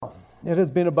It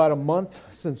has been about a month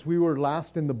since we were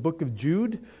last in the book of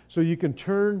Jude, so you can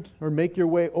turn or make your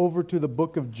way over to the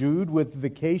book of Jude with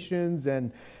vacations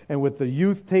and with the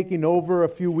youth taking over a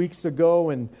few weeks ago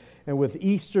and with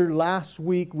Easter last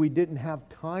week, we didn't have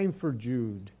time for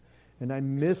Jude, and I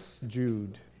miss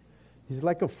Jude. He's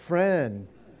like a friend.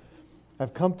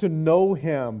 I've come to know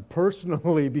him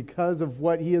personally because of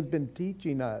what he has been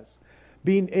teaching us.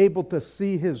 Being able to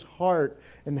see his heart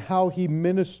and how he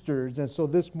ministers. And so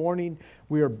this morning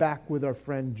we are back with our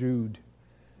friend Jude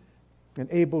and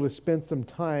able to spend some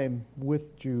time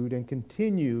with Jude and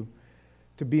continue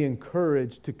to be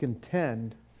encouraged to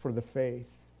contend for the faith.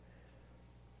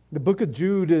 The book of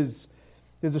Jude is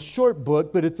a short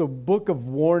book, but it's a book of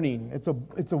warning. It's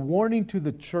a warning to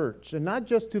the church, and not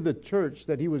just to the church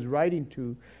that he was writing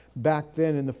to back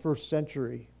then in the first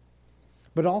century,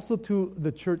 but also to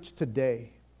the church today.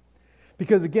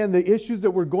 Because again, the issues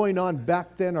that were going on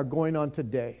back then are going on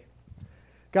today.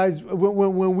 Guys,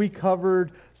 when we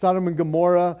covered Sodom and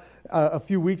Gomorrah a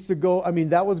few weeks ago, I mean,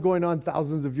 that was going on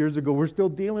thousands of years ago. We're still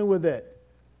dealing with it.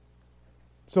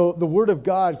 So the Word of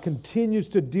God continues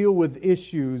to deal with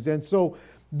issues. And so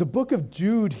the book of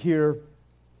Jude here,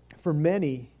 for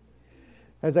many,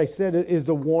 as I said, it is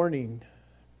a warning.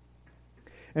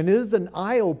 And it is an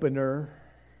eye-opener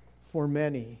for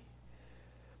many.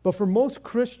 But for most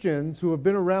Christians who have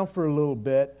been around for a little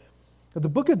bit, the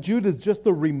book of Jude is just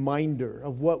a reminder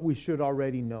of what we should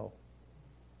already know,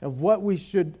 of what we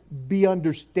should be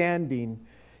understanding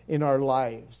in our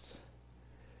lives.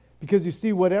 Because you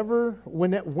see, whenever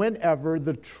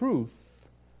the truth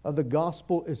of the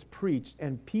gospel is preached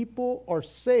and people are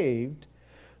saved,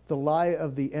 the lie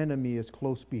of the enemy is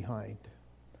close behind.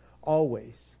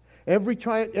 Always. Every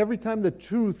time the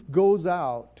truth goes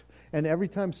out, and every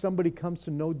time somebody comes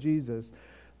to know Jesus,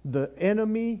 the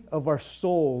enemy of our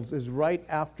souls is right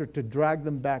after to drag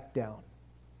them back down.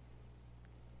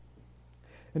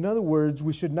 In other words,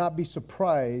 we should not be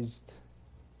surprised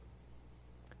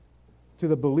to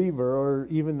the believer, or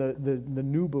even the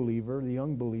new believer, the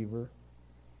young believer,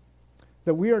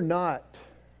 that we are not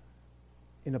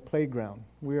in a playground.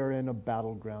 We are in a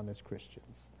battleground as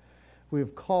Christians. We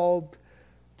have called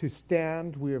to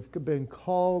stand. We have been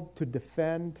called to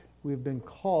defend. We have been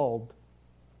called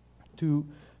to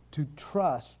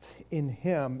trust in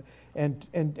Him and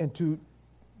to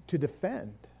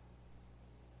defend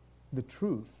the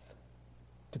truth,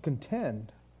 to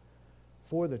contend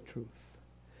for the truth.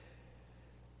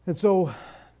 And so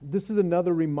this is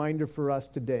another reminder for us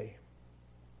today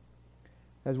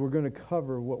as we're going to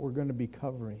cover what we're going to be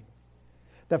covering.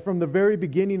 That from the very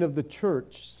beginning of the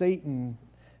church, Satan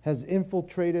has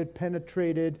infiltrated,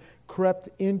 penetrated, crept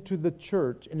into the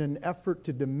church in an effort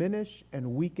to diminish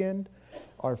and weaken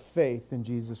our faith in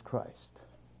Jesus Christ.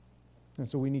 And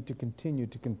so we need to continue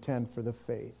to contend for the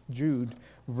faith. Jude,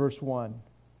 verse 1.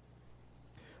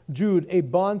 Jude, a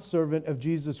bondservant of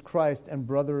Jesus Christ and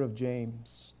brother of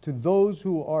James, to those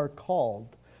who are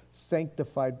called,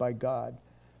 sanctified by God,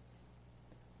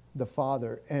 the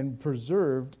Father, and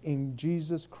preserved in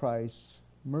Jesus Christ,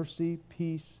 mercy,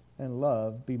 peace, and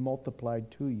love be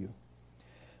multiplied to you.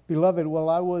 Beloved, while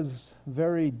I was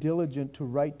very diligent to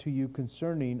write to you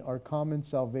concerning our common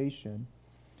salvation,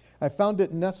 I found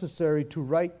it necessary to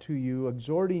write to you,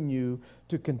 exhorting you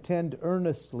to contend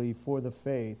earnestly for the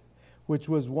faith, which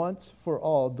was once for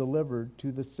all delivered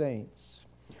to the saints.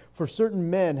 For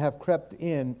certain men have crept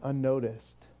in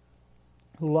unnoticed,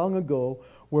 who long ago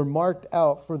were marked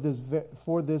out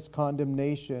for this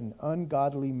condemnation,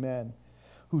 ungodly men,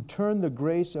 who turn the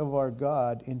grace of our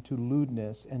God into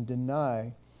lewdness and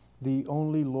deny the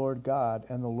only Lord God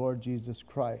and the Lord Jesus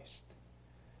Christ.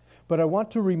 But I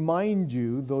want to remind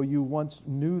you, though you once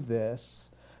knew this,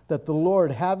 that the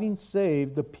Lord, having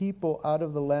saved the people out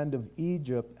of the land of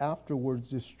Egypt, afterwards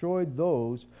destroyed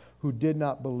those who did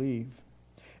not believe.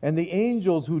 And the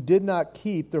angels who did not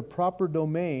keep their proper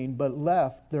domain, but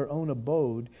left their own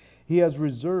abode, He has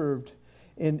reserved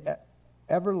in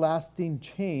everlasting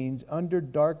chains under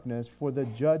darkness for the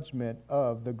judgment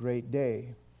of the great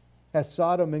day. As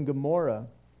Sodom and Gomorrah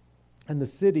and the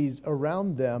cities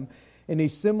around them, in a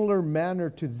similar manner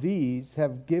to these,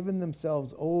 have given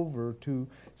themselves over to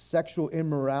sexual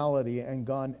immorality and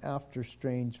gone after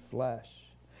strange flesh,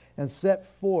 and set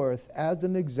forth as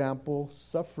an example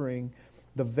suffering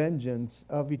the vengeance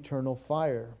of eternal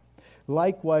fire.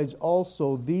 Likewise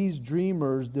also these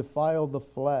dreamers defile the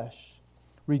flesh,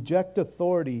 reject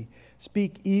authority,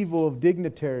 speak evil of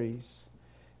dignitaries.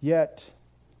 Yet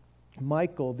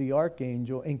Michael the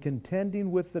archangel, in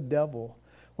contending with the devil,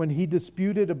 when he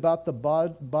disputed about the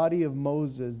body of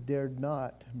Moses, dared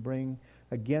not bring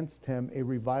against him a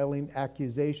reviling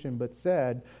accusation, but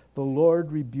said, "The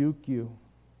Lord rebuke you."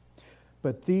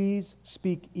 But these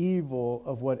speak evil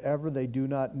of whatever they do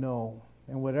not know,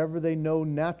 and whatever they know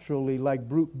naturally, like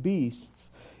brute beasts,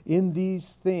 in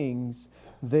these things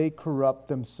they corrupt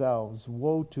themselves.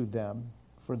 Woe to them,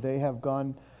 for they have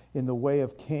gone in the way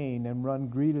of Cain, and run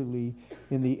greedily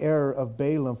in the error of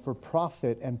Balaam for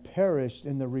profit, and perished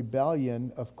in the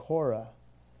rebellion of Korah.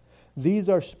 These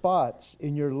are spots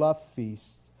in your love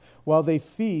feasts, while they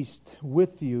feast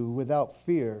with you without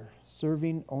fear,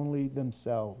 serving only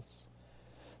themselves.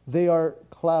 They are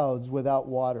clouds without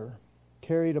water,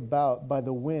 carried about by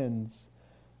the winds,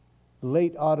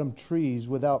 late autumn trees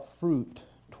without fruit,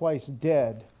 twice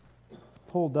dead,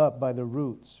 pulled up by the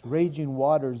roots, raging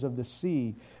waters of the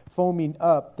sea, foaming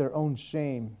up their own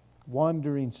shame,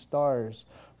 wandering stars,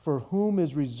 for whom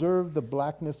is reserved the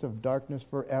blackness of darkness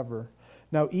forever.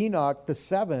 Now Enoch, the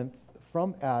seventh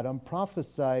from Adam,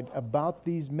 prophesied about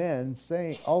these men,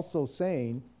 saying,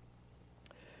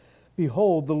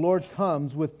 "Behold, the Lord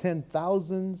comes with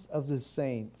 10,000s of his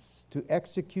saints to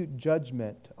execute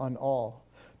judgment on all,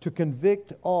 to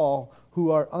convict all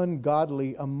who are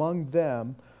ungodly among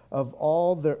them of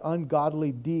all their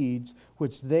ungodly deeds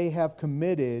which they have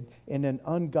committed in an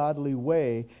ungodly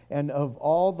way, and of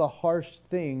all the harsh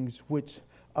things which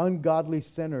ungodly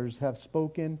sinners have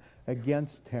spoken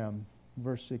against him."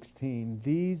 Verse 16,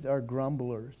 "These are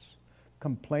grumblers,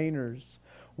 complainers,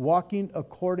 walking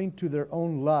according to their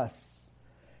own lusts,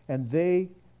 and they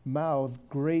mouth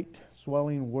great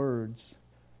swelling words,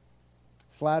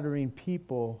 flattering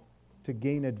people to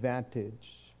gain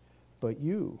advantage. But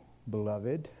you,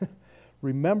 beloved,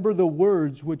 remember the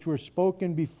words which were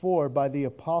spoken before by the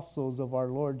apostles of our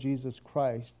Lord Jesus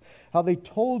Christ, how they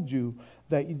told you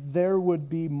that there would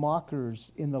be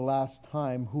mockers in the last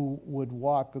time who would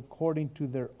walk according to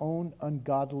their own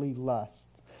ungodly lust.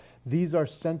 These are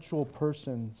sensual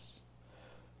persons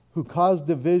who cause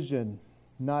division,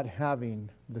 not having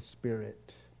the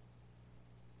Spirit."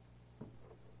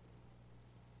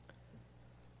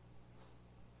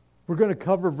 We're going to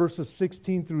cover verses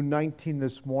 16 through 19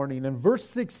 this morning. And verse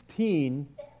 16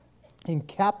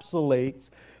 encapsulates,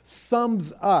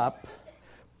 sums up,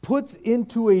 puts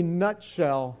into a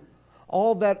nutshell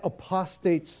all that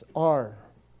apostates are.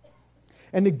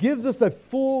 And it gives us a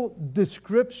full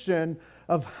description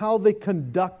of how they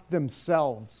conduct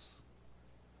themselves.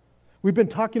 We've been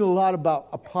talking a lot about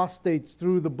apostates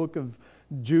through the book of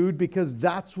Jude because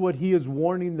that's what he is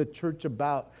warning the church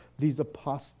about, these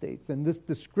apostates. And this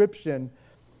description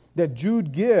that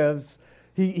Jude gives,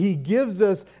 he gives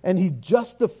us and he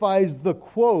justifies the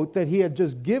quote that he had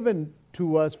just given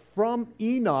to us from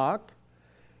Enoch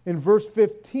in verse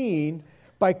 15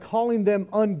 by calling them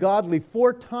ungodly.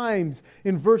 4 times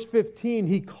in verse 15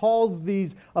 he calls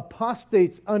these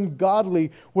apostates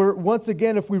ungodly, where once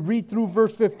again if we read through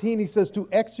verse 15 he says to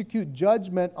execute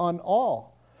judgment on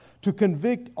all, to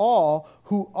convict all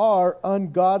who are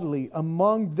ungodly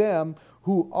among them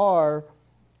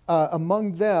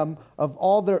of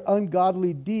all their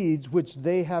ungodly deeds which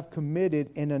they have committed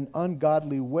in an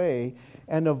ungodly way,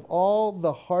 and of all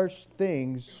the harsh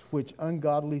things which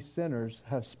ungodly sinners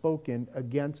have spoken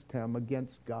against him,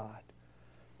 against God.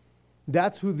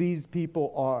 That's who these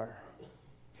people are.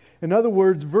 In other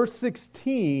words, verse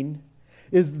 16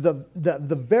 is the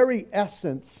very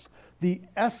essence, the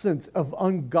essence of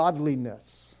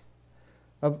ungodliness,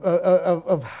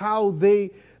 of how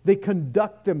they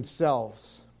conduct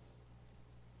themselves.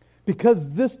 Because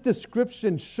this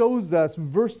description shows us,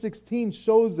 verse 16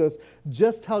 shows us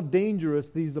just how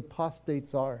dangerous these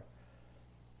apostates are.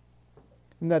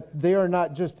 And that they are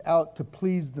not just out to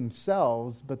please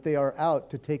themselves, but they are out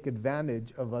to take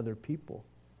advantage of other people.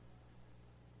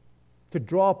 To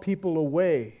draw people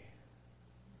away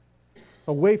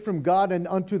from God and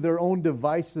unto their own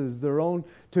devices, their own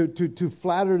to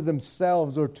flatter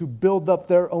themselves or to build up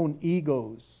their own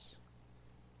egos.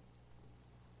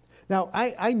 Now,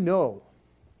 I know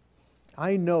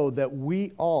that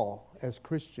we all, as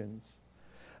Christians,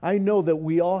 I know that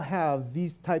we all have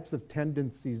these types of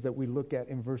tendencies that we look at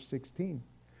in verse 16.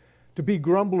 To be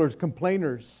grumblers,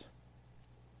 complainers,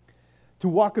 to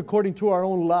walk according to our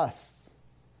own lusts,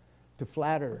 to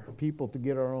flatter people to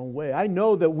get our own way. I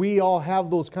know that we all have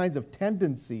those kinds of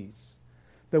tendencies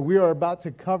that we are about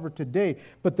to cover today.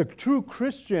 But the true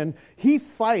Christian, he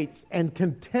fights and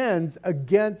contends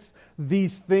against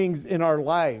these things in our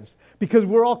lives. Because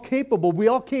we're all capable. We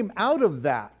all came out of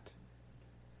that.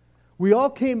 We all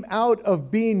came out of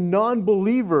being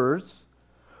non-believers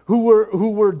who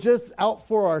were just out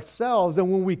for ourselves.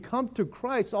 And when we come to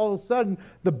Christ, all of a sudden,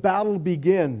 the battle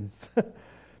begins.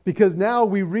 Because now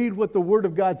we read what the Word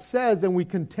of God says and we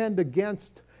contend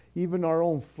against even our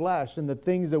own flesh and the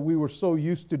things that we were so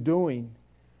used to doing.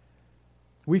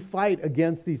 We fight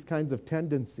against these kinds of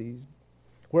tendencies.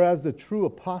 Whereas the true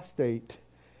apostate,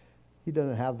 he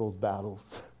doesn't have those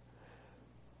battles.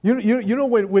 You know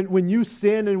when you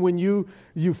sin and when you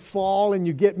fall and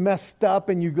you get messed up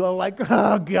and you go like,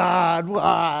 oh God,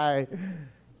 why?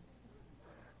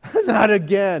 Not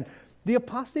again. The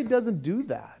apostate doesn't do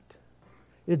that.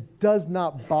 It does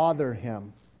not bother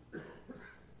him.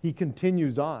 He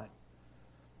continues on.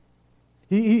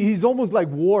 He's almost like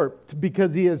warped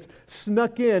because he has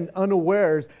snuck in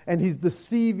unawares and he's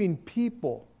deceiving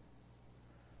people.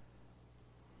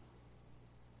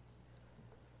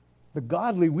 The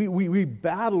godly, we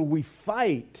battle, we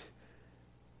fight.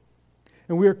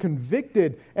 And we are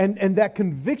convicted. And that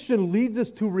conviction leads us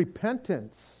to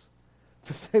repentance.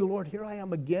 To say, Lord, here I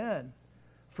am again.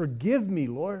 Forgive me,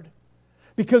 Lord.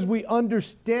 Because we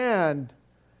understand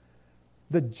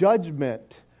the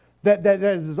judgment that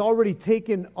is already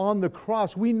taken on the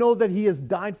cross. We know that He has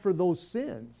died for those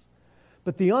sins.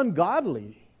 But the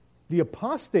ungodly, the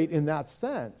apostate in that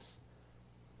sense,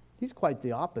 he's quite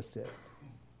the opposite.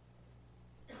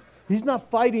 He's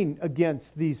not fighting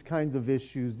against these kinds of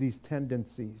issues, these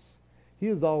tendencies. He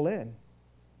is all in.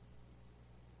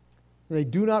 They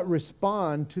do not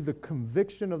respond to the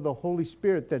conviction of the Holy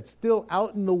Spirit that's still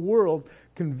out in the world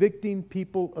convicting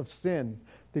people of sin.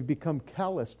 They've become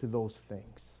callous to those things.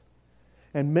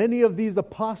 And many of these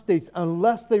apostates,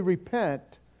 unless they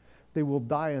repent, they will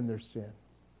die in their sin.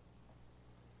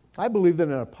 I believe that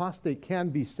an apostate can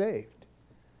be saved.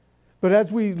 But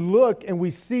as we look and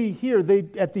we see here,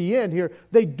 at the end here,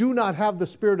 they do not have the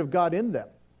Spirit of God in them.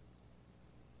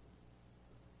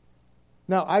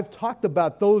 Now, I've talked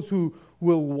about those who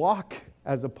will walk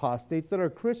as apostates that are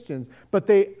Christians, but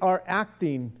they are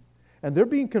acting, and they're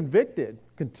being convicted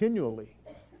continually.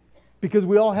 Because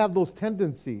we all have those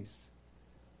tendencies.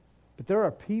 But there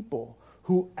are people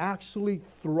who actually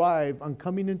thrive on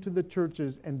coming into the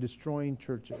churches and destroying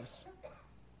churches.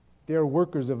 They are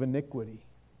workers of iniquity.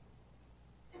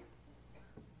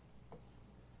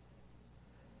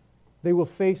 They will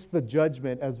face the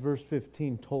judgment, as verse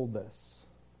 15 told us.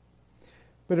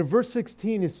 But in verse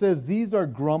 16 it says, these are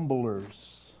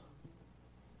grumblers.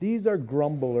 These are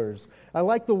grumblers. I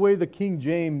like the way the King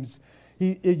James,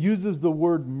 it uses the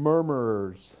word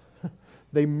murmurers.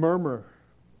 They murmur.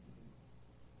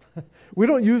 We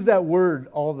don't use that word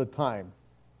all the time.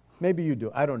 Maybe you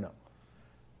do. I don't know.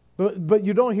 But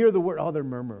you don't hear the word, oh, they're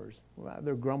murmurers. Well,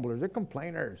 they're grumblers. They're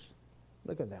complainers.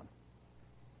 Look at them.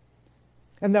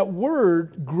 And that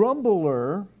word,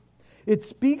 grumbler, it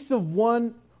speaks of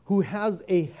one who has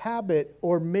a habit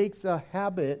or makes a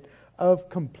habit of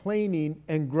complaining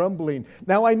and grumbling.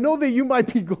 Now, I know that you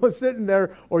might be sitting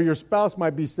there, or your spouse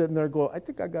might be sitting there going, I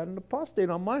think I got an apostate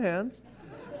on my hands.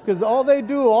 Because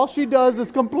all she does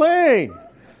is complain.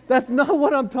 That's not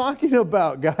what I'm talking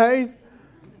about, guys.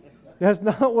 That's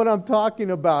not what I'm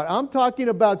talking about. I'm talking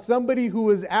about somebody who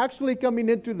is actually coming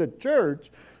into the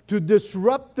church to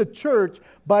disrupt the church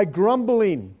by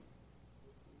grumbling.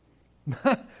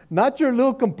 Not your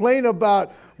little complaint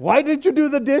about, why did you do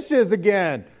the dishes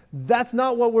again? That's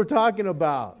not what we're talking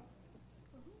about.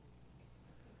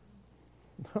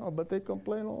 No, but they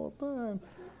complain all the time.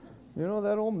 You know,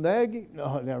 that old nagging?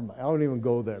 No, never mind. I don't even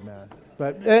go there, man.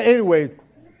 But anyways,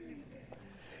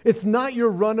 it's not your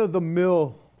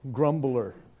run-of-the-mill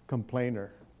grumbler,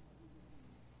 complainer.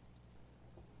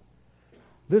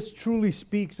 This truly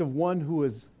speaks of one who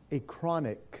is a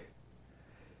chronic,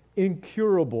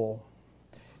 incurable,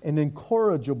 and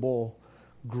incorrigible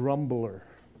grumbler,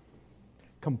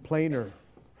 complainer,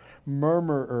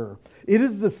 murmurer. It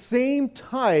is the same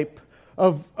type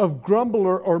of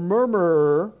grumbler or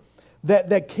murmurer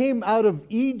that came out of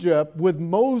Egypt with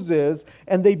Moses,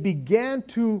 and they began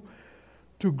to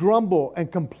grumble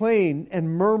and complain and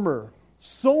murmur.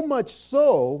 So much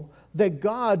so that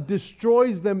God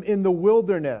destroys them in the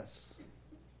wilderness.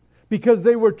 Because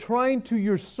they were trying to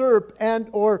usurp and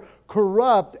or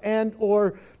corrupt and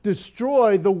or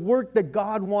destroy the work that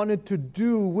God wanted to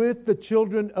do with the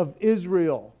children of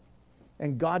Israel.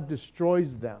 And God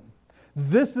destroys them.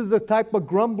 This is the type of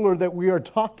grumbler that we are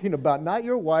talking about. Not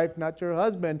your wife, not your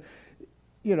husband.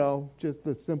 You know, just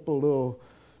a simple little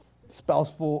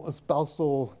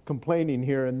spousal complaining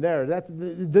here and there.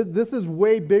 This is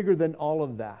way bigger than all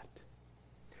of that.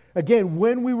 Again,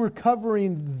 when we were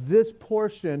covering this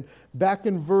portion, back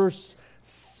in verse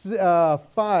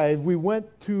 5, we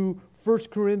went to 1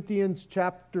 Corinthians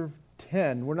chapter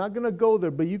 10. We're not going to go there,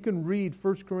 but you can read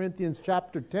 1 Corinthians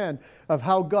chapter 10 of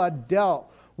how God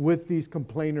dealt with these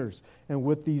complainers and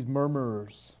with these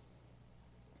murmurers.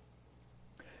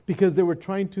 Because they were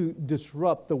trying to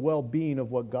disrupt the well-being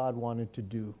of what God wanted to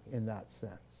do in that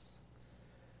sense.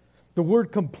 The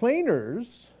word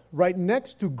complainers, right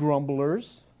next to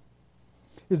grumblers,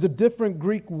 is a different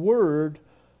Greek word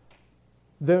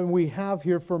than we have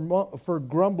here for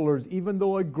grumblers. Even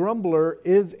though a grumbler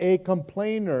is a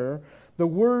complainer, the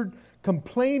word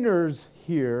complainers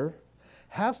here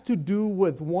has to do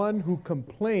with one who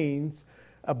complains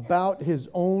about his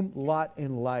own lot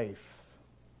in life.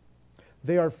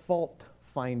 They are fault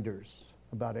finders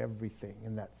about everything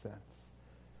in that sense.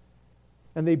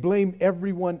 And they blame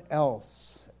everyone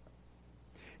else.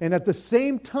 And at the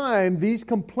same time, these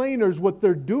complainers, what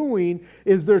they're doing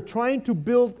is they're trying to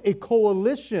build a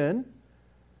coalition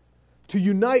to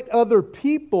unite other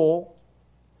people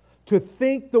to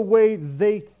think the way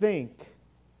they think.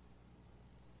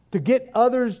 To get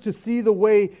others to see the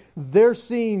way they're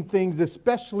seeing things,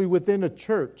 especially within a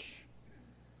church.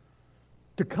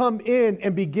 To come in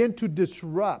and begin to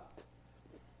disrupt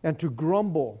and to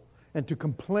grumble and to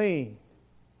complain.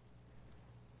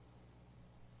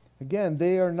 Again,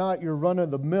 they are not your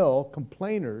run-of-the-mill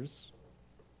complainers.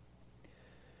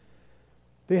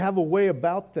 They have a way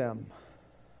about them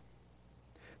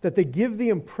that they give the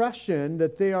impression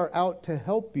that they are out to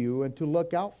help you and to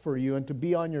look out for you and to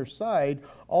be on your side.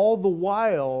 All the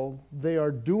while they are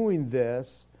doing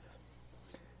this,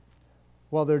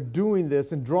 while they're doing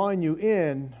this and drawing you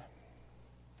in,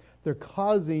 they're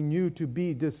causing you to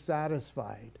be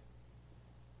dissatisfied.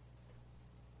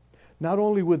 Not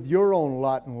only with your own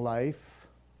lot in life,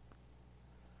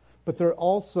 but they're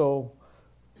also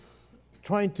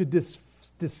trying to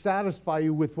dissatisfy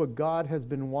you with what God has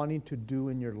been wanting to do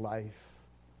in your life.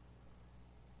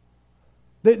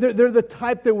 They're the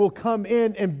type that will come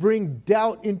in and bring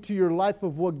doubt into your life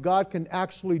of what God can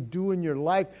actually do in your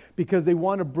life because they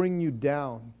want to bring you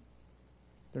down.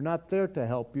 They're not there to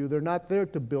help you. They're not there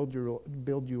to build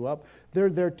you up. They're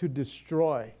there to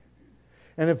destroy.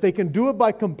 And if they can do it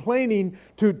by complaining,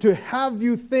 to have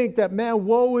you think that, man,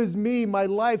 woe is me, my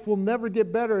life will never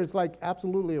get better, it's like,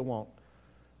 absolutely it won't.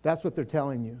 That's what they're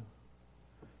telling you.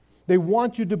 They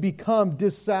want you to become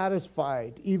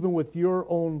dissatisfied, even with your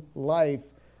own life.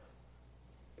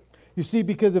 You see,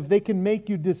 because if they can make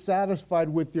you dissatisfied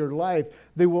with your life,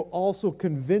 they will also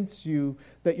convince you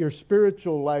that your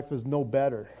spiritual life is no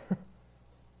better.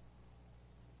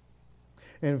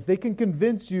 And if they can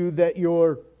convince you that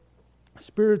your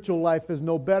spiritual life is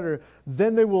no better,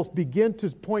 then they will begin to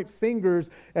point fingers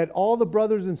at all the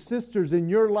brothers and sisters in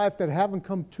your life that haven't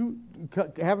come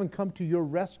to your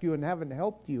rescue and haven't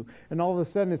helped you. And all of a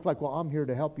sudden it's like, well, I'm here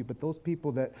to help you. But those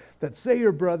people that say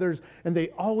you're brothers and they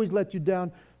always let you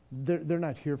down, they're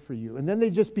not here for you. And then they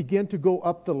just begin to go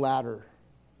up the ladder,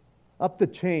 up the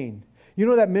chain. You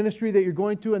know that ministry that you're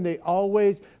going to and they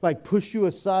always like push you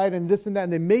aside and this and that,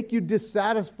 and they make you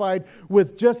dissatisfied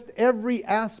with just every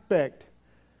aspect.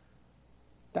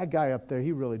 That guy up there,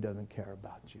 he really doesn't care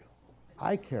about you.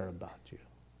 I care about you.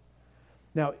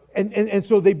 Now, and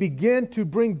so they begin to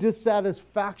bring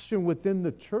dissatisfaction within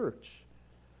the church.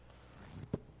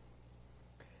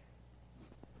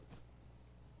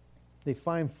 They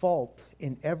find fault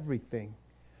in everything,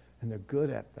 and they're good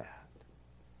at that.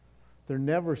 They're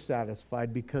never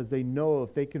satisfied because they know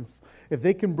if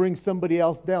they can bring somebody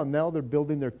else down, now they're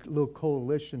building their little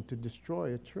coalition to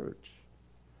destroy a church.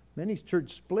 Many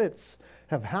church splits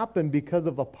have happened because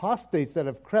of apostates that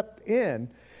have crept in,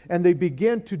 and they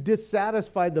begin to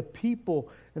dissatisfy the people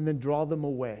and then draw them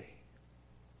away.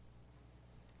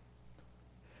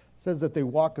 It says that they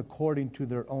walk according to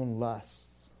their own lusts.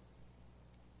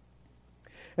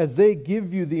 As they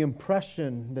give you the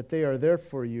impression that they are there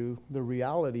for you, the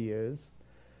reality is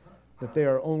that they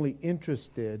are only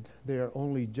interested, they are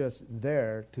only just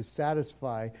there to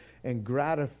satisfy and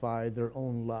gratify their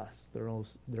own lust, their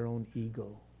own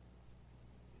ego.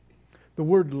 The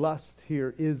word lust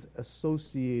here is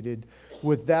associated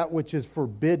with that which is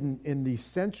forbidden in the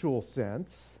sensual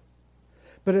sense,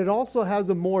 but it also has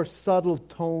a more subtle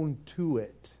tone to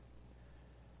it.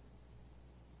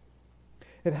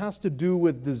 It has to do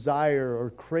with desire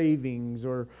or cravings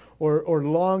or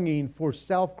longing for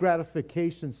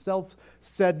self-gratification,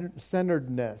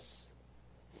 self-centeredness,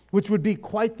 which would be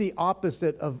quite the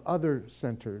opposite of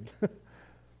other-centered.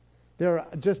 They're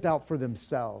just out for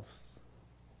themselves,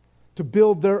 to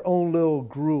build their own little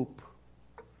group.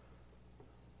 It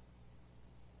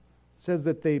says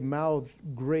that they mouth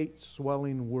great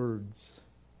swelling words.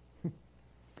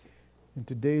 In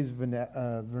today's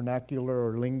vernacular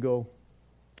or lingo,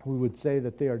 we would say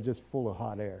that they are just full of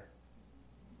hot air.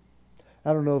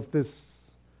 I don't know if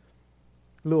this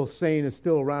Little saying is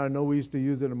still around. I know we used to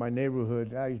use it in my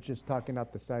neighborhood. You're just talking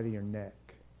out the side of your neck.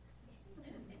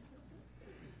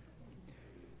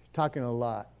 Talking a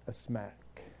lot of smack.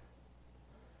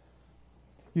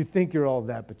 You think you're all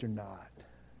that, but you're not.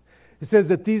 It says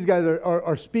that these guys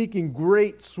are speaking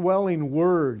great swelling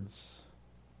words.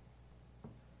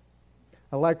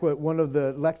 I like what one of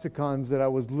the lexicons that I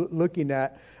was looking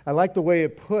at, I like the way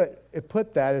it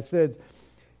put that. It says,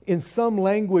 in some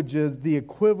languages, the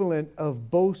equivalent of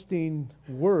boasting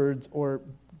words or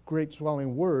great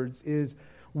swelling words is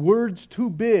words too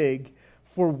big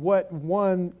for what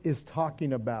one is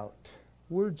talking about.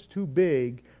 Words too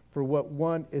big for what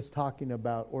one is talking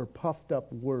about, or puffed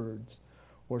up words,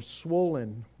 or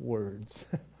swollen words.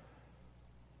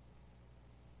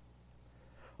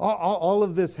 All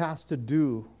of this has to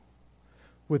do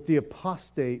with the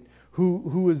apostate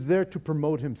who is there to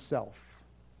promote himself,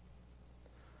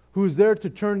 who is there to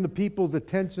turn the people's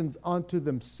attentions onto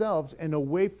themselves and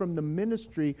away from the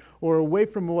ministry or away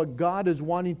from what God is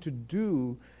wanting to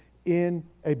do in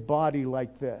a body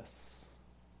like this.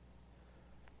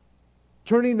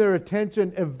 Turning their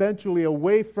attention eventually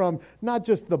away from not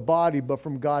just the body, but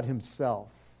from God himself.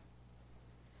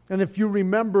 And if you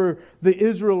remember the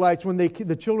Israelites,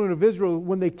 the children of Israel,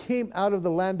 when they came out of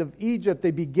the land of Egypt,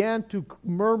 they began to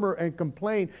murmur and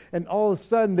complain, and all of a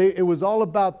sudden it was all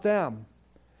about them.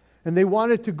 And they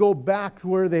wanted to go back to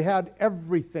where they had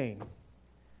everything.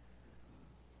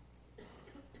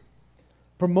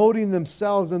 Promoting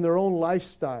themselves and their own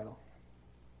lifestyle.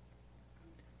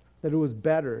 That it was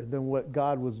better than what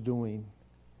God was doing.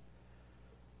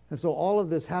 And so all of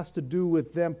this has to do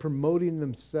with them promoting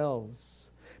themselves,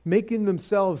 making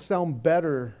themselves sound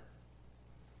better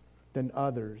than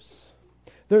others.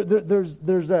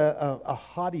 There's a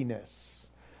haughtiness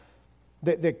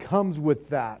that comes with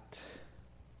that,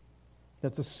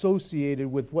 that's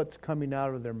associated with what's coming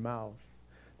out of their mouth.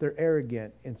 They're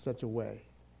arrogant in such a way.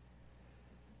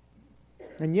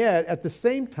 And yet, at the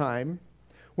same time,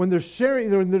 when they're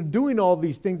sharing, when they're doing all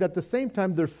these things, at the same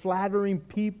time, they're flattering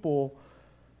people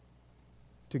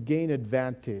to gain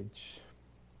advantage.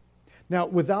 Now,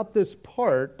 without this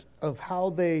part of how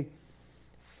they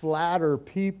flatter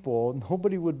people,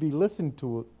 nobody would be listening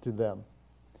to them.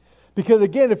 Because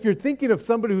again, if you're thinking of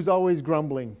somebody who's always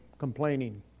grumbling,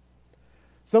 complaining,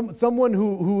 someone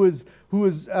who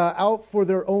is out for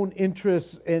their own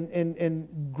interests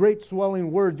and great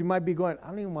swelling words, you might be going, I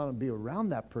don't even want to be around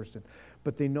that person.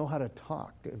 But they know how to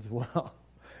talk as well.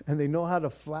 And they know how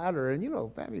to flatter.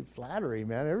 And flattery,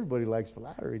 man. Everybody likes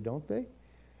flattery, don't they?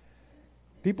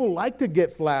 People like to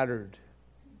get flattered.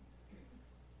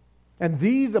 And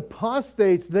these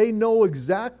apostates, they know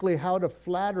exactly how to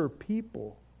flatter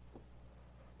people.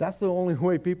 That's the only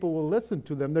way people will listen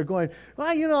to them. They're going,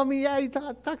 he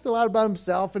talks a lot about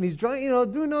himself, and he's doing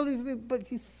all these things, but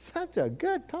he's such a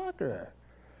good talker.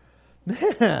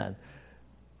 Man,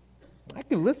 I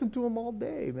can listen to him all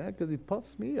day, man, because he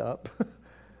puffs me up.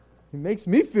 He makes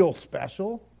me feel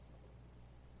special.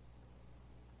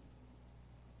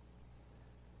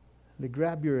 They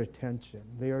grab your attention.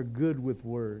 They are good with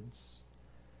words.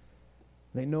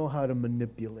 They know how to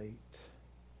manipulate.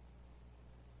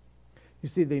 You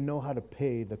see, they know how to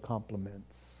pay the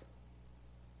compliments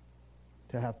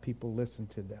to have people listen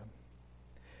to them.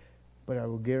 But I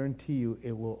will guarantee you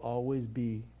it will always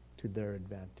be to their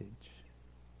advantage.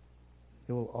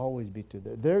 It will always be to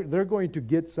their... They're going to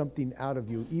get something out of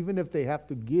you. Even if they have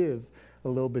to give a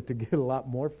little bit to get a lot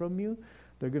more from you,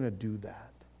 they're going to do that.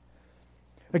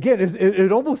 Again,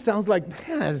 it almost sounds like,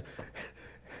 man,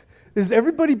 is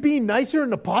everybody being nicer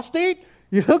and apostate?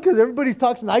 Because everybody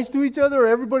talks nice to each other, or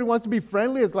everybody wants to be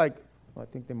friendly. It's like, well,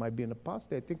 I think they might be an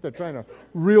apostate. I think they're trying to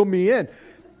reel me in.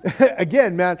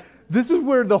 Again, man, this is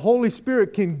where the Holy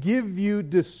Spirit can give you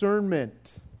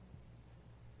discernment.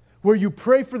 Where you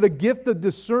pray for the gift of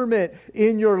discernment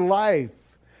in your life.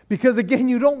 Because again,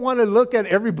 you don't want to look at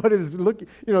everybody that's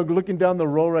looking down the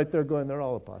row right there going, they're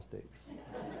all apostates.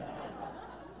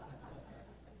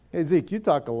 Hey, Zeke, you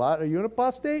talk a lot. Are you an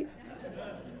apostate?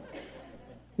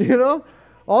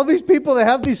 All these people that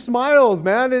have these smiles,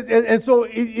 man. And so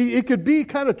it could be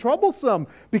kind of troublesome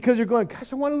because you're going,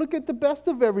 gosh, I want to look at the best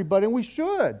of everybody, and we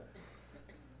should.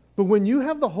 But when you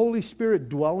have the Holy Spirit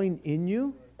dwelling in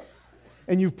you,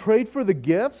 and you've prayed for the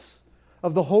gifts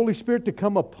of the Holy Spirit to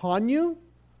come upon you,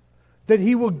 that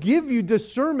He will give you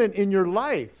discernment in your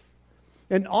life.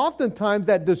 And oftentimes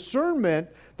that discernment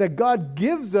that God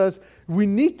gives us, we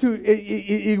need to,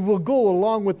 it will go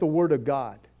along with the Word of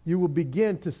God. You will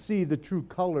begin to see the true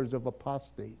colors of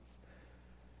apostates.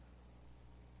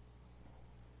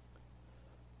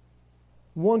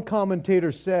 One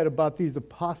commentator said about these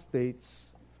apostates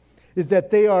is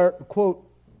that they are, quote,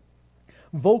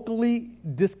 vocally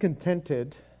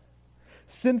discontented,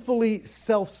 sinfully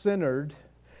self-centered,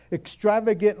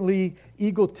 extravagantly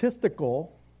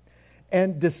egotistical,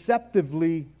 and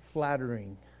deceptively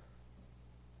flattering.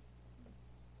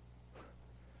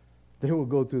 They will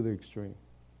go to the extreme.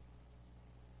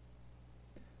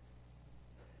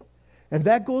 And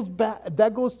that goes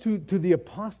to the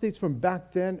apostates from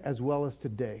back then as well as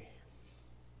today.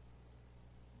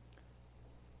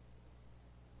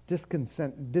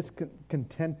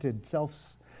 Discontented,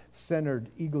 self-centered,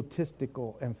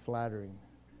 egotistical, and flatterers.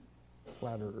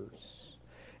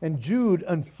 And Jude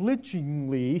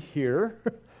unflinchingly here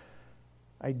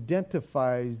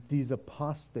identifies these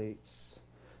apostates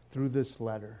through this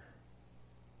letter.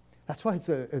 That's why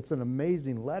it's an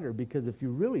amazing letter, because if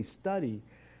you really study,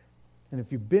 and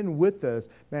if you've been with us,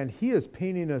 man, he is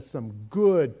painting us some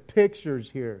good pictures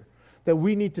here that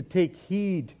we need to take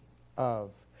heed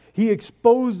of. He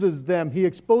exposes them. He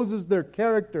exposes their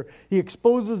character. He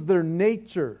exposes their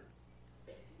nature.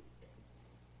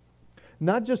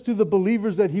 Not just to the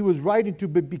believers that he was writing to,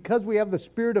 but because we have the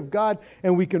Spirit of God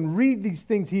and we can read these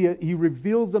things, he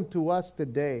reveals them to us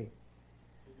today.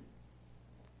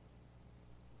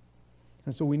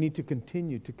 And so we need to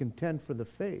continue to contend for the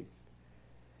faith.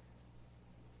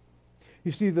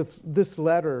 You see, this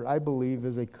letter, I believe,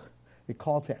 is a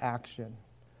call to action.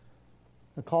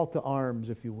 A call to arms,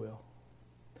 if you will,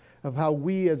 of how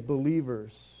we as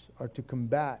believers are to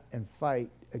combat and fight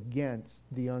against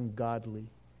the ungodly,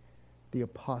 the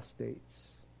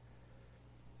apostates.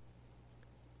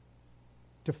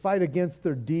 To fight against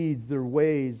their deeds, their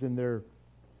ways, and their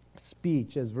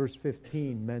speech, as verse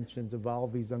 15 mentions, of all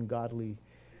these ungodly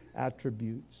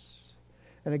attributes.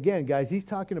 And again, guys, he's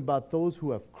talking about those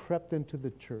who have crept into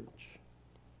the church.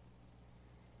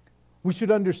 We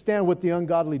should understand what the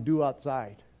ungodly do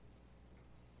outside.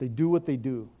 They do what they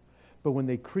do. But when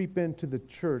they creep into the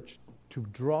church to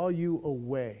draw you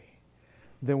away,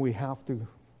 then we have to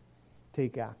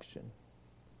take action.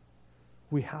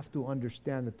 We have to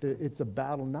understand that it's a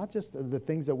battle, not just the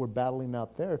things that we're battling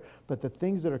out there, but the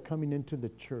things that are coming into the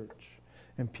church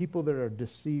and people that are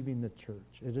deceiving the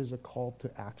church. It is a call to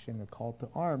action, a call to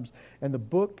arms. And the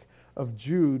book of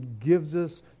Jude gives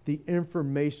us the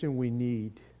information we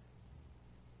need.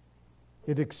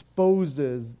 It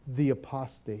exposes the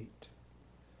apostate.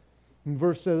 In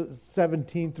verses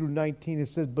 17 through 19, it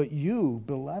says, "But you,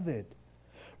 beloved,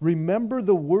 remember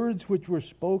the words which were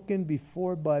spoken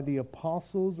before by the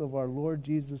apostles of our Lord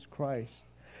Jesus Christ,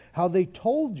 how they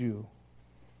told you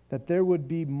that there would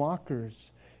be mockers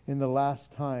in the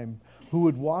last time, who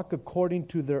would walk according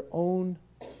to their own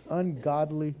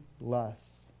ungodly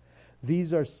lusts.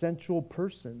 These are sensual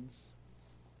persons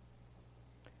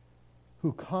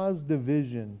who cause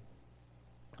division,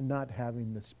 not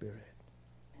having the Spirit."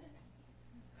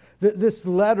 This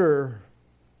letter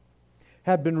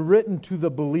had been written to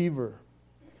the believer.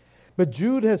 But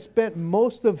Jude has spent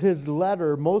most of his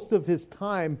letter, most of his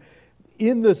time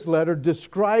in this letter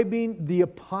describing the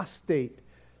apostate,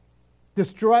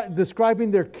 describing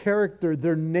their character,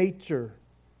 their nature,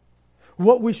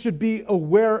 what we should be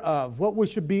aware of, what we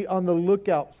should be on the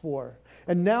lookout for.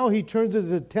 And now he turns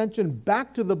his attention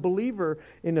back to the believer,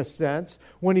 in a sense,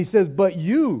 when he says, "But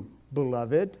you,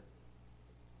 beloved,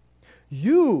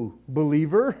 you,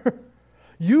 believer,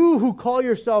 you who call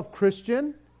yourself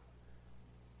Christian,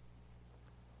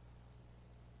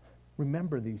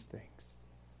 remember these things."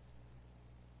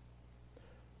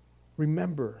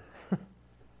 Remember.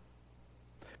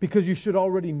 Because you should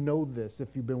already know this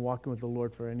if you've been walking with the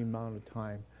Lord for any amount of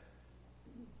time.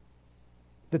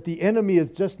 That the enemy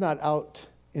is just not out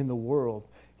in the world.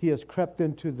 He has crept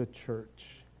into the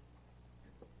church.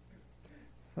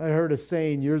 I heard a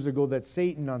saying years ago that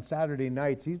Satan on Saturday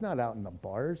nights, he's not out in the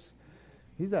bars.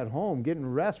 He's at home getting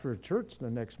rest for church the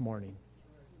next morning.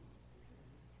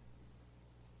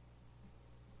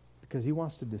 Because he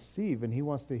wants to deceive and he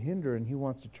wants to hinder and he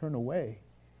wants to turn away.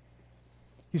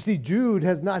 You see, Jude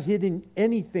has not hidden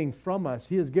anything from us.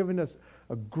 He has given us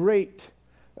a great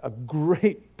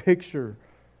picture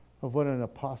of what an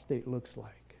apostate looks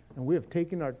like. And we have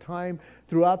taken our time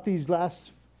throughout these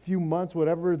last few months,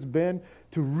 whatever it's been,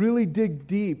 to really dig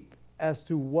deep as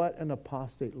to what an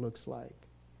apostate looks like.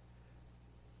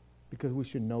 Because we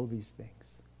should know these things.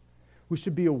 We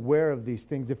should be aware of these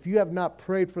things. If you have not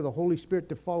prayed for the Holy Spirit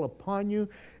to fall upon you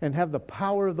and have the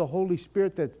power of the Holy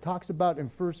Spirit that talks about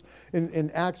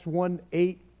in Acts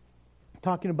 1:8,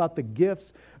 talking about the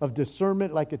gifts of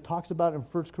discernment like it talks about in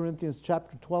 1 Corinthians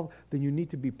chapter 12, then you need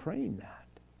to be praying that.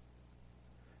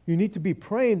 You need to be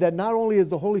praying that not only is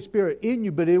the Holy Spirit in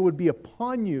you, but it would be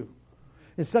upon you.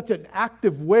 in such an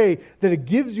active way that it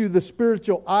gives you the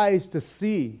spiritual eyes to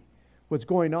see what's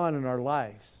going on in our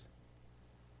lives.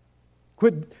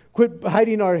 Quit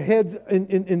hiding our heads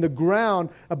in the ground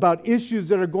about issues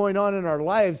that are going on in our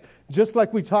lives. Just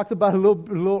like we talked about a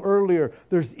little earlier,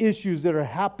 there's issues that are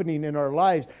happening in our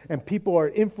lives and people are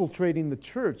infiltrating the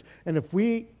church. And if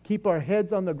we keep our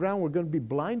heads on the ground, we're going to be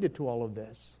blinded to all of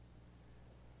this.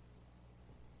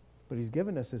 But He's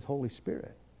given us His Holy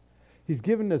Spirit. He's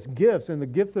given us gifts, and the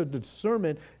gift of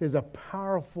discernment is a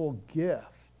powerful gift.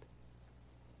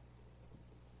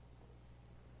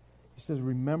 He says,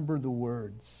 remember the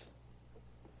words.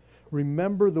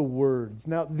 Remember the words.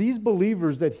 Now, these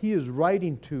believers that he is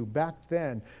writing to back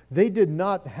then, they did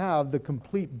not have the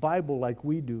complete Bible like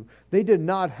we do. They did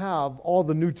not have all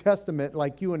the New Testament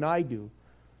like you and I do.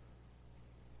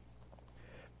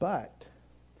 But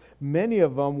many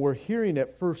of them were hearing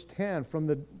it firsthand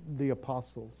from the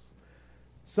apostles.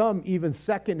 Some even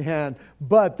secondhand,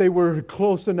 but they were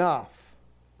close enough.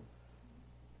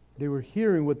 They were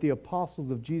hearing what the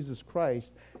apostles of Jesus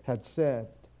Christ had said.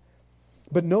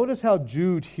 But notice how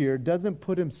Jude here doesn't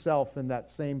put himself in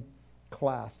that same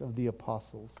class of the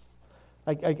apostles.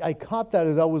 I caught that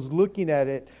as I was looking at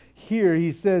it here.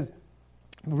 He says,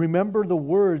 remember the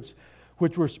words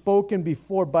which were spoken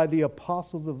before by the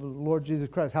apostles of the Lord Jesus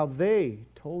Christ, how they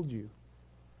told you.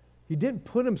 He didn't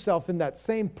put himself in that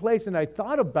same place, and I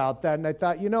thought about that, and I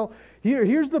thought,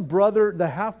 here's the brother, the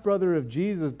half-brother of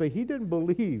Jesus, but he didn't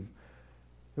believe.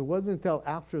 It wasn't until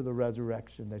after the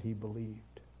resurrection that he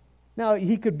believed. Now,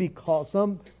 he could be called,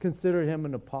 some consider him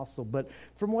an apostle, but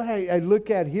from what I look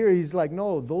at here, he's like,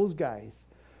 no, those guys,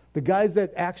 the guys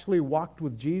that actually walked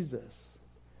with Jesus.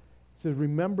 He says,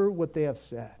 remember what they have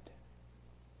said.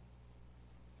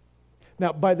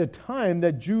 Now, by the time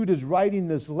that Jude is writing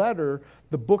this letter,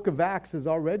 the book of Acts has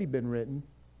already been written.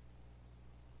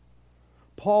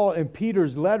 Paul and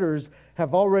Peter's letters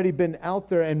have already been out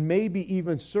there and maybe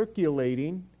even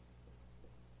circulating.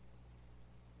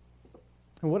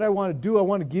 And what I want to do, I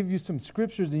want to give you some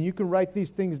scriptures, and you can write these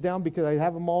things down because I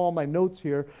have them all on my notes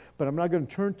here, but I'm not going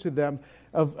to turn to them,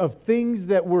 of things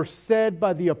that were said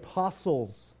by the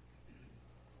apostles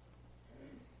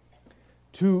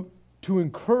to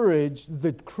encourage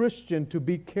the Christian to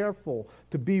be careful,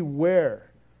 to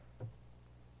beware.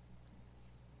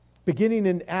 Beginning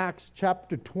in Acts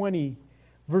chapter 20,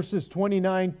 verses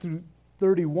 29 through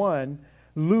 31,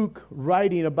 Luke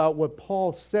writing about what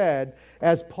Paul said,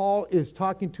 as Paul is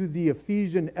talking to the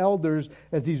Ephesian elders,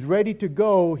 as he's ready to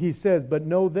go, he says, but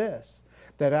know this,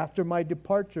 that after my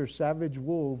departure, savage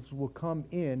wolves will come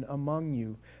in among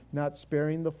you, not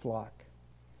sparing the flock.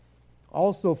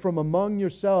 Also, from among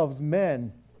yourselves,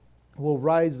 men will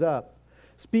rise up,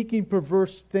 speaking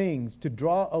perverse things to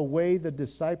draw away the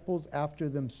disciples after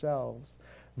themselves.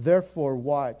 Therefore,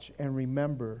 watch and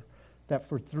remember that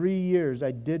for 3 years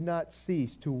I did not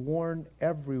cease to warn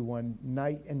everyone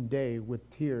night and day with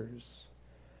tears.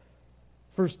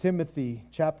 1 Timothy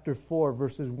chapter 4,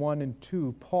 verses 1 and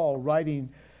 2, Paul writing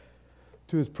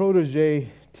to his protege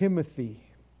Timothy,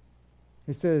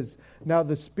 he says, now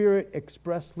the Spirit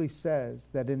expressly says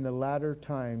that in the latter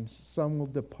times some will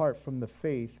depart from the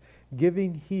faith,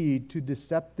 giving heed to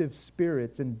deceptive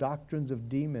spirits and doctrines of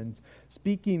demons,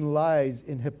 speaking lies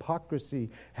in hypocrisy,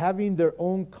 having their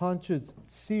own conscience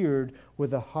seared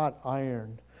with a hot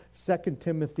iron. 2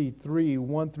 Timothy 3,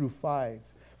 1 through 5.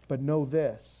 But know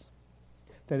this,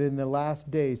 that in the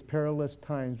last days perilous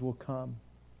times will come.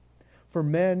 For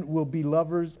men will be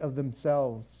lovers of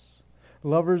themselves,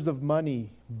 lovers of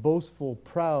money, boastful,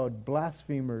 proud,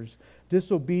 blasphemers,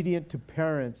 disobedient to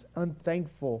parents,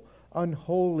 unthankful,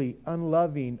 unholy,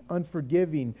 unloving,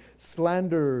 unforgiving,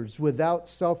 slanderers, without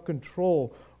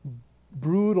self-control,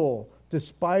 brutal,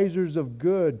 despisers of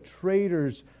good,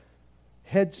 traitors,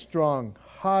 headstrong,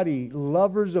 haughty,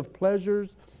 lovers of pleasures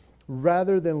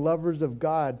rather than lovers of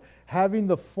God, having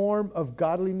the form of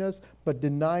godliness but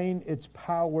denying its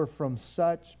power. From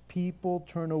such people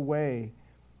turn away.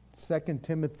 2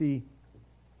 Timothy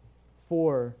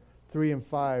 4, 3 and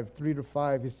 5, 3 to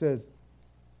 5, he says,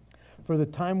 for the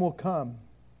time will come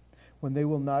when they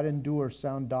will not endure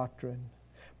sound doctrine,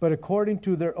 but according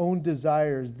to their own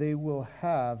desires they will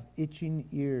have itching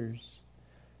ears.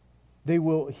 They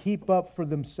will heap up for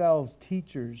themselves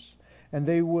teachers, and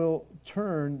they will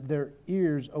turn their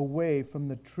ears away from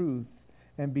the truth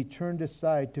and be turned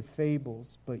aside to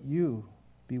fables. But you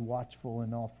be watchful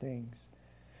in all things.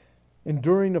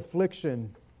 Enduring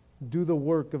affliction, do the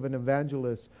work of an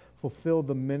evangelist, fulfill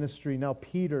the ministry. Now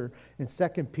Peter, in 2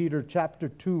 Peter chapter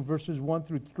 2, verses 1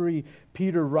 through 3,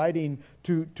 Peter writing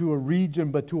to a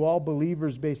region, but to all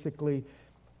believers basically.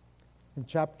 In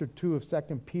chapter 2 of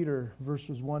 2 Peter,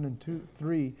 verses 1 and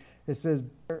 3, it says,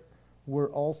 "There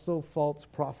were also false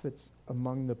prophets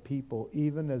among the people,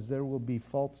 even as there will be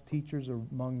false teachers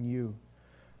among you,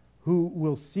 who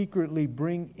will secretly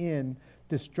bring in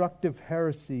destructive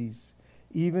heresies,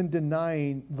 even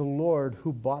denying the Lord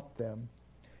who bought them,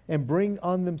 and bring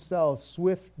on themselves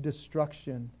swift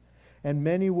destruction. And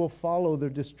many will follow their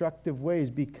destructive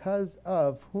ways, because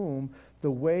of whom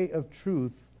the way of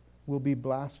truth will be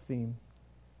blasphemed.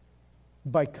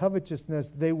 By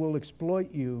covetousness they will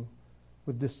exploit you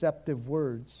with deceptive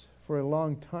words. For a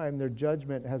long time their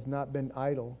judgment has not been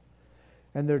idle,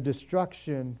 and their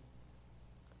destruction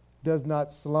does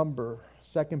not slumber."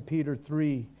 2 Peter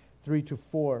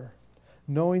 3:3-4.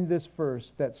 "Knowing this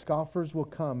first, that scoffers will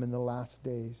come in the last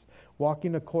days,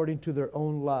 walking according to their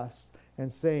own lusts,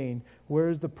 and saying, 'Where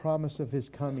is the promise of his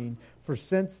coming? For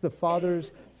since the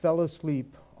fathers fell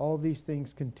asleep, all these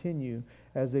things continue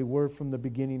as they were from the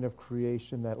beginning of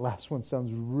creation.'" That last one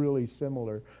sounds really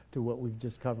similar to what we've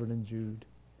just covered in Jude.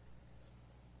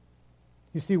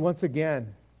 You see, once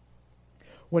again,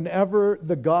 whenever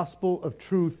the gospel of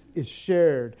truth is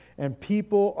shared and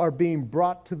people are being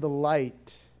brought to the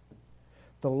light,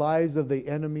 the lies of the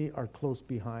enemy are close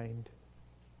behind,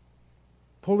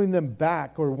 pulling them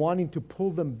back or wanting to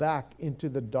pull them back into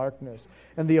the darkness.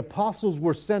 And the apostles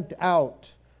were sent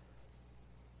out.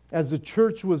 As the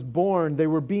church was born, they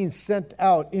were being sent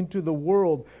out into the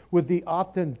world with the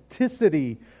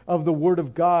authenticity of the Word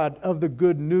of God, of the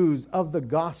good news, of the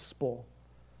gospel.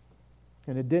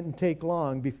 And it didn't take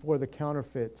long before the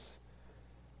counterfeits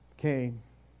came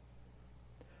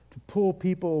to pull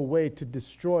people away, to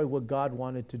destroy what God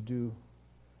wanted to do.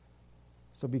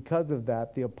 So because of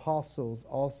that, the apostles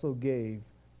also gave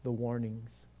the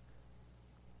warnings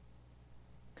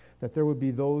that there would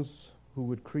be those who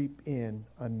would creep in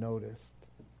unnoticed.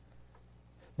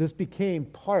 This became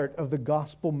part of the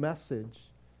gospel message,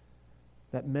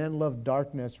 that men love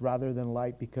darkness rather than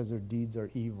light because their deeds are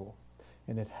evil.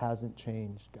 And it hasn't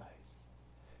changed, guys.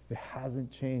 It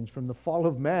hasn't changed. From the fall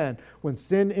of man, when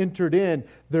sin entered in,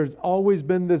 there's always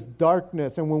been this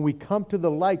darkness. And when we come to the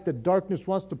light, the darkness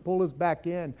wants to pull us back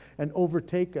in and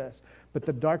overtake us. But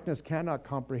the darkness cannot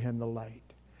comprehend the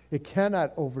light. It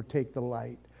cannot overtake the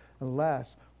light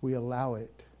unless we allow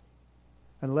it.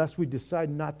 Unless we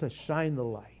decide not to shine the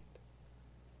light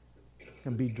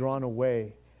and be drawn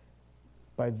away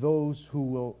by those who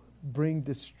will bring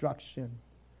destruction.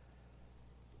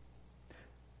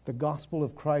 The gospel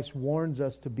of Christ warns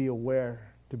us to be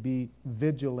aware, to be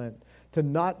vigilant, to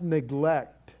not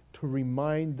neglect, to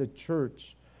remind the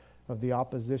church of the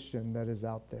opposition that is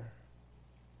out there.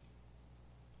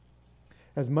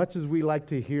 As much as we like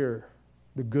to hear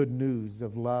the good news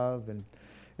of love and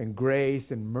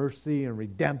grace and mercy and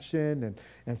redemption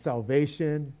and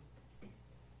salvation,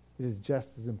 it is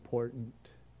just as important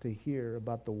to hear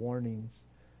about the warnings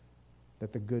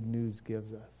that the good news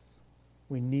gives us.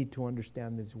 We need to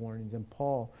understand these warnings. And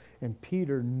Paul and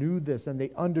Peter knew this, and they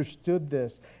understood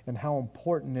this and how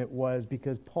important it was,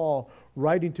 because Paul,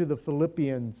 writing to the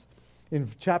Philippians in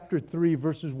chapter 3,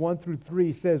 verses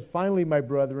 1-3, says, "Finally, my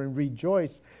brethren,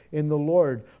 rejoice in the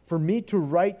Lord. For me to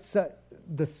write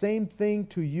the same thing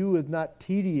to you is not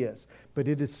tedious, but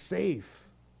it is safe.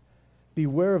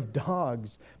 Beware of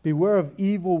dogs. Beware of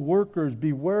evil workers.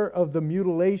 Beware of the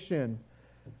mutilation.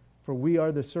 For we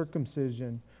are the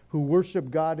circumcision, who worship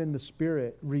God in the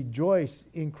Spirit, rejoice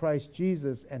in Christ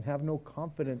Jesus, and have no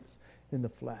confidence in the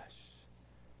flesh."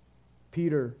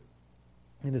 Peter,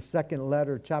 in his second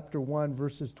letter, chapter 1,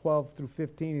 verses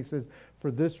 12-15, he says,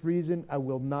 "For this reason I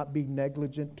will not be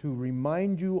negligent to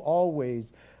remind you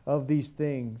always of these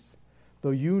things,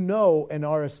 though you know and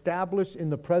are established in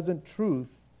the present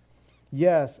truth.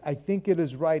 Yes, I think it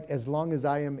is right, as long as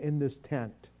I am in this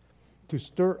tent, to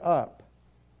stir up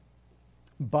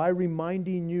by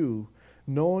reminding you,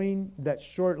 knowing that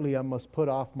shortly I must put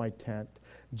off my tent,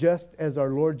 just as our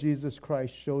Lord Jesus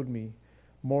Christ showed me.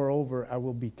 Moreover, I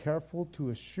will be careful to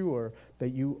assure that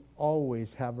you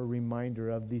always have a reminder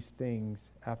of these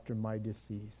things after my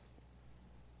decease."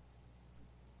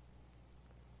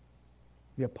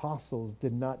 The apostles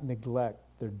did not neglect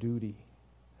their duty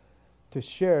to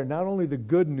share not only the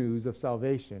good news of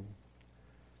salvation,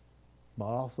 but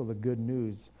also the good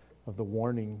news of the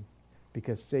warning,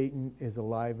 because Satan is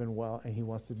alive and well, and he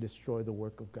wants to destroy the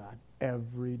work of God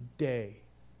every day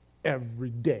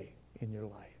in your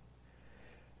life.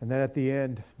 And then at the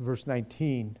end, verse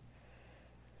 19,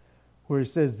 where he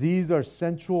says, "These are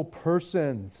sensual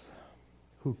persons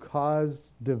who cause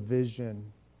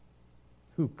division."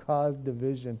 Who cause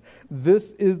division.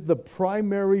 This is the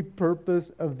primary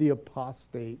purpose of the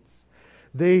apostates.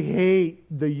 They hate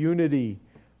the unity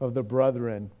of the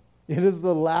brethren. It is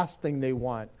the last thing they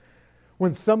want.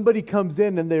 When somebody comes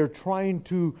in and they're trying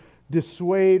to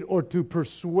dissuade or to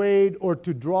persuade or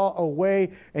to draw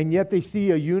away, and yet they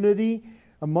see a unity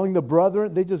among the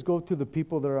brethren, they just go to the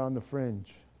people that are on the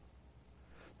fringe.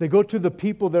 They go to the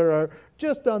people that are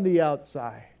just on the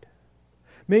outside.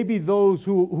 Maybe those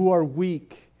who are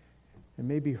weak and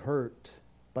maybe hurt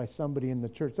by somebody in the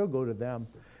church. They'll go to them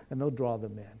and they'll draw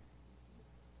them in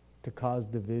to cause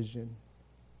division.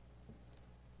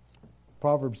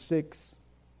 Proverbs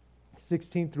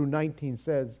 6:16 through 19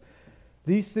 says,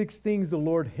 "These 6 things the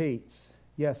Lord hates.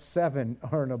 Yes, 7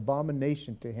 are an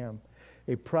abomination to him.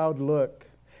 A proud look,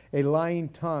 a lying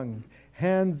tongue,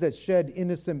 hands that shed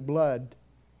innocent blood,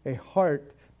 a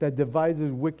heart that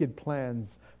devises wicked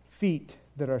plans, feet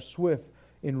that are swift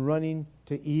in running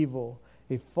to evil,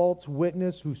 a false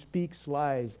witness who speaks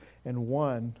lies, and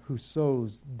one who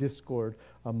sows discord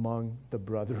among the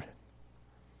brethren."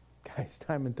 Guys,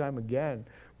 time and time again,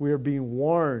 we are being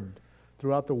warned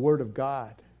throughout the Word of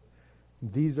God.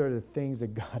 These are the things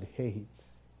that God hates.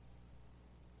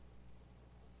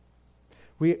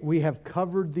 We have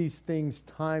covered these things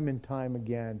time and time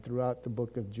again throughout the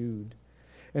book of Jude.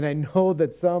 And I know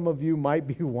that some of you might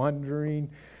be wondering,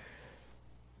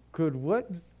 could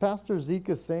what Pastor Zeke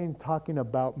is saying talking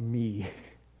about me?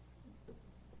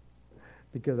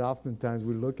 Because oftentimes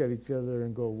we look at each other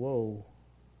and go, whoa.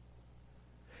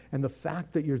 And the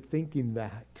fact that you're thinking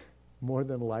that more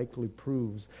than likely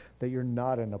proves that you're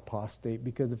not an apostate.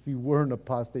 Because if you were an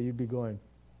apostate, you'd be going,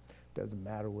 doesn't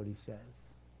matter what he says.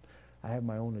 I have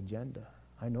my own agenda.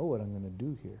 I know what I'm going to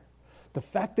do here. The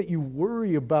fact that you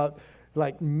worry about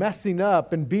like messing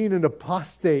up and being an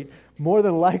apostate, more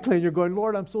than likely, and you're going,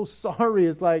 Lord, I'm so sorry.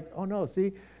 It's like, oh no,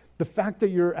 see, the fact that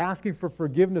you're asking for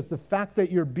forgiveness, the fact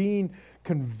that you're being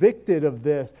convicted of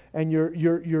this, and you're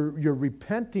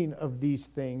repenting of these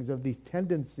things, of these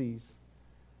tendencies,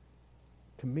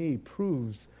 to me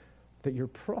proves that you're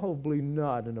probably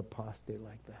not an apostate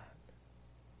like that.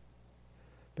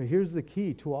 But here's the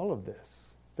key to all of this.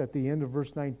 It's at the end of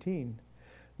verse 19.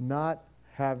 Not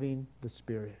having the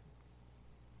Spirit.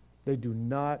 They do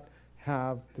not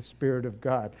have the Spirit of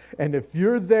God. And if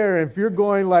you're there, if you're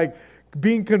going like,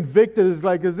 being convicted is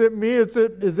like, is it me? Is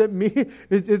it me?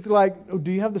 It's like, oh,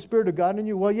 do you have the Spirit of God in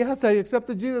you? Well, yes, I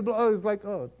accepted Jesus. It's like,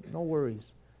 oh, no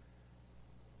worries.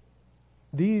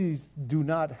 These do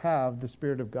not have the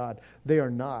Spirit of God. They are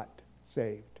not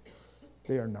saved.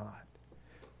 They are not.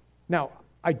 Now,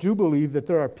 I do believe that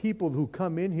there are people who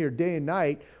come in here day and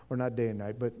night, or not day and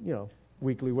night, but,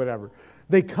 weekly, whatever.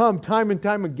 They come time and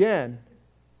time again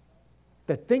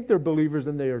that think they're believers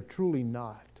and they are truly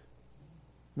not.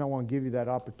 And I want to give you that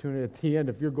opportunity at the end.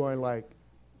 If you're going like,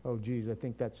 oh, geez, I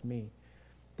think that's me,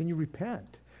 then you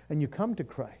repent and you come to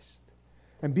Christ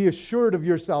and be assured of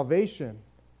your salvation.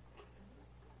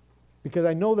 Because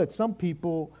I know that some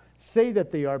people say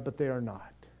that they are, but they are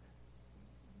not.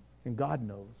 And God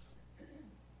knows.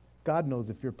 God knows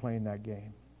if you're playing that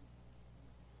game.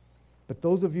 But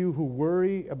those of you who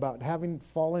worry about having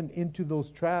fallen into those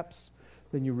traps,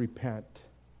 then you repent.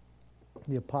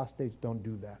 The apostates don't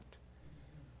do that.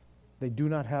 They do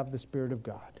not have the Spirit of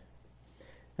God.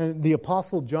 And the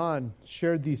Apostle John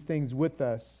shared these things with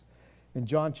us in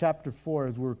John chapter 4,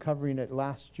 as we were covering it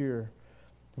last year.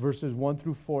 Verses 1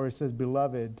 through 4, it says,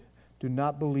 "Beloved, do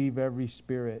not believe every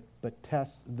spirit, but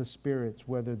test the spirits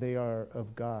whether they are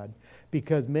of God.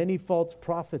 Because many false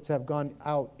prophets have gone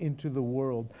out into the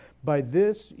world. By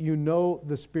this you know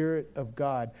the Spirit of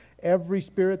God. Every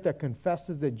spirit that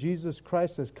confesses that Jesus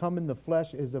Christ has come in the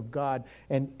flesh is of God.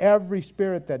 And every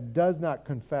spirit that does not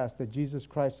confess that Jesus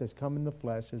Christ has come in the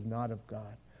flesh is not of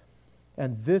God.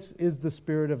 And this is the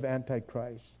spirit of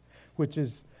Antichrist,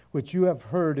 which you have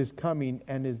heard is coming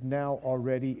and is now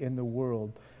already in the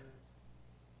world.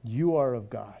 You are of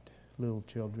God, little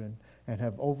children, and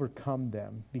have overcome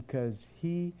them, because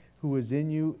he who is in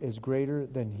you is greater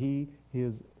than he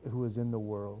who is in the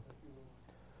world."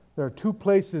 There are 2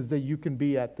 places that you can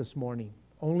be at this morning.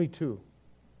 Only 2.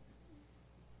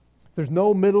 There's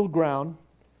no middle ground.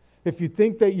 If you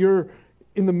think that you're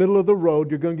in the middle of the road,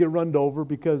 you're going to get run over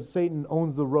because Satan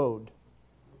owns the road.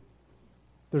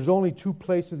 There's only 2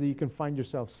 places that you can find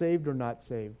yourself, saved or not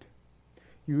saved.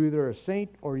 You either are a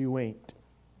saint or you ain't.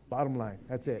 Bottom line,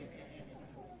 that's it.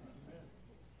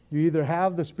 You either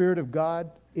have the Spirit of God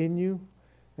in you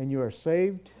and you are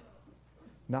saved,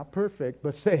 not perfect,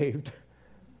 but saved,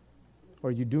 or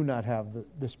you do not have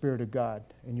the Spirit of God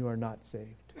and you are not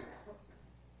saved.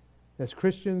 As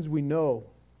Christians, we know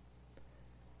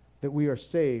that we are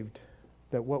saved,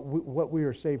 that what we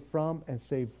are saved from and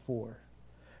saved for.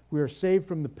 We are saved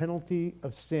from the penalty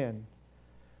of sin,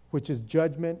 which is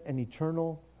judgment and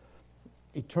eternal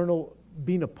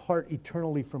being apart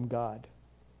eternally from God.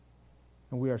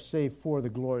 And we are saved for the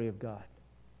glory of God.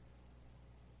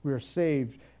 We are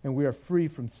saved and we are free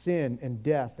from sin and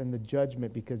death and the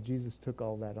judgment because Jesus took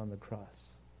all that on the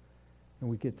cross. And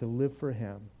we get to live for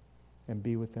Him and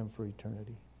be with Him for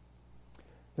eternity.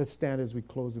 Let's stand as we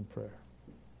close in prayer.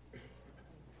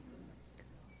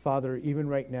 Father, even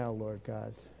right now, Lord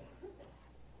God,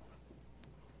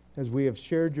 as we have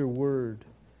shared your word,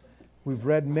 we've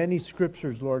read many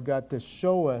scriptures, Lord God, to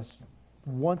show us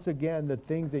once again the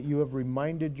things that you have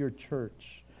reminded your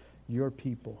church, your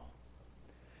people.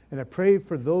 And I pray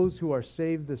for those who are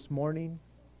saved this morning,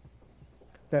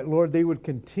 that, Lord, they would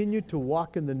continue to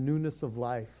walk in the newness of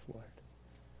life, Lord.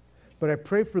 But I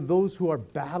pray for those who are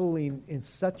battling in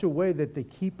such a way that they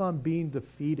keep on being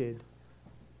defeated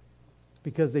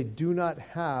because they do not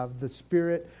have the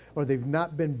Spirit, or they've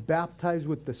not been baptized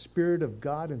with the Spirit of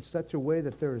God in such a way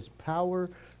that there is power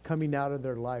coming out of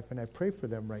their life. And I pray for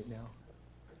them right now.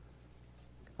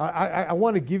 I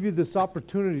want to give you this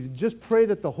opportunity to just pray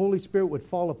that the Holy Spirit would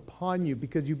fall upon you,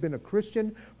 because you've been a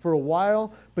Christian for a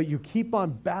while, but you keep on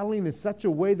battling in such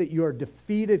a way that you are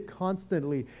defeated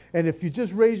constantly. And if you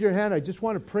just raise your hand, I just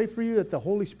want to pray for you that the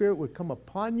Holy Spirit would come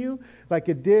upon you like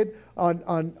it did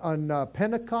on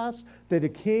Pentecost, that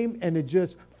it came and it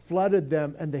just flooded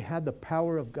them and they had the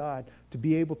power of God to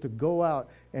be able to go out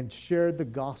and share the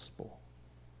gospel.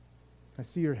 I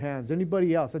see your hands.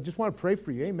 Anybody else? I just want to pray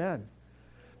for you. Amen.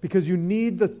 Because you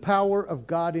need the power of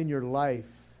God in your life.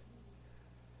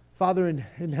 Father in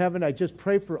heaven, I just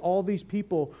pray for all these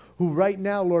people who right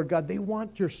now, Lord God, they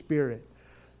want your Spirit.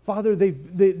 Father,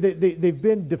 they've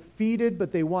been defeated,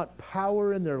 but they want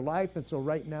power in their life. And so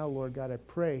right now, Lord God, I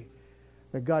pray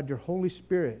that, God, your Holy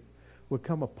Spirit would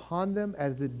come upon them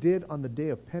as it did on the day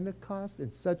of Pentecost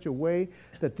in such a way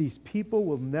that these people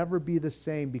will never be the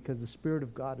same, because the Spirit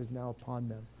of God is now upon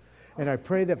them. And I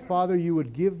pray that, Father, you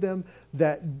would give them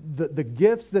the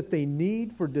gifts that they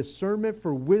need for discernment,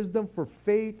 for wisdom, for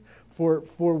faith, for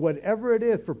whatever it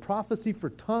is, for prophecy,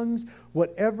 for tongues,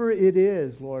 whatever it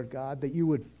is, Lord God, that you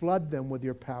would flood them with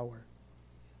your power,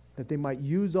 that they might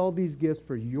use all these gifts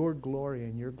for your glory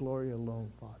and your glory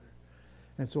alone, Father.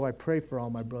 And so I pray for all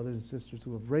my brothers and sisters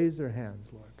who have raised their hands,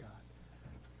 Lord God.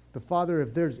 But Father,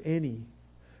 if there's any,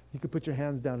 you can put your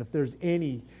hands down, if there's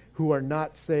any who are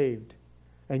not saved,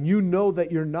 and you know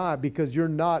that you're not, because you're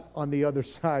not on the other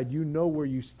side. You know where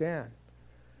you stand.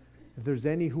 If there's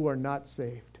any who are not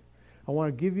saved, I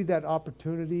want to give you that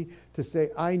opportunity to say,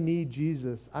 I need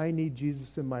Jesus. I need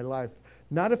Jesus in my life.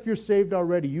 Not if you're saved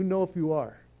already. You know if you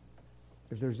are.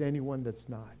 If there's anyone that's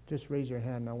not, just raise your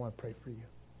hand and I want to pray for you.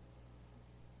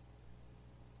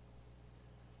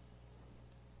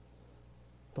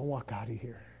 Don't walk out of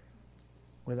here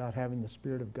without having the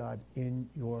Spirit of God in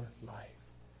your life.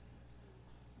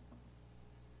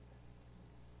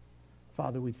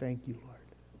 Father, we thank you, Lord.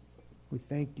 We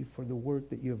thank you for the work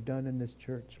that you have done in this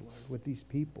church, Lord, with these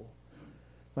people.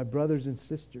 My brothers and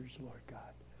sisters, Lord God.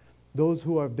 Those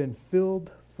who have been filled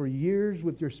for years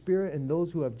with your Spirit, and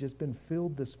those who have just been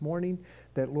filled this morning,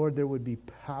 that, Lord, there would be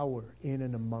power in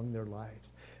and among their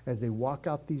lives. As they walk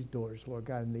out these doors, Lord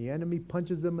God, and the enemy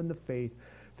punches them in the face,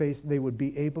 they would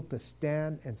be able to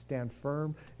stand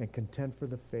firm and contend for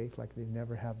the faith like they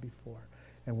never have before.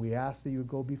 And we ask that you would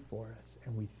go before us.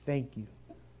 And we thank you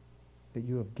that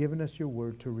you have given us your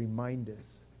word to remind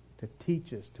us, to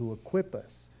teach us, to equip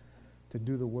us to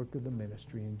do the work of the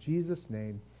ministry. In Jesus'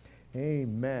 name,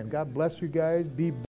 amen. God bless you guys. Be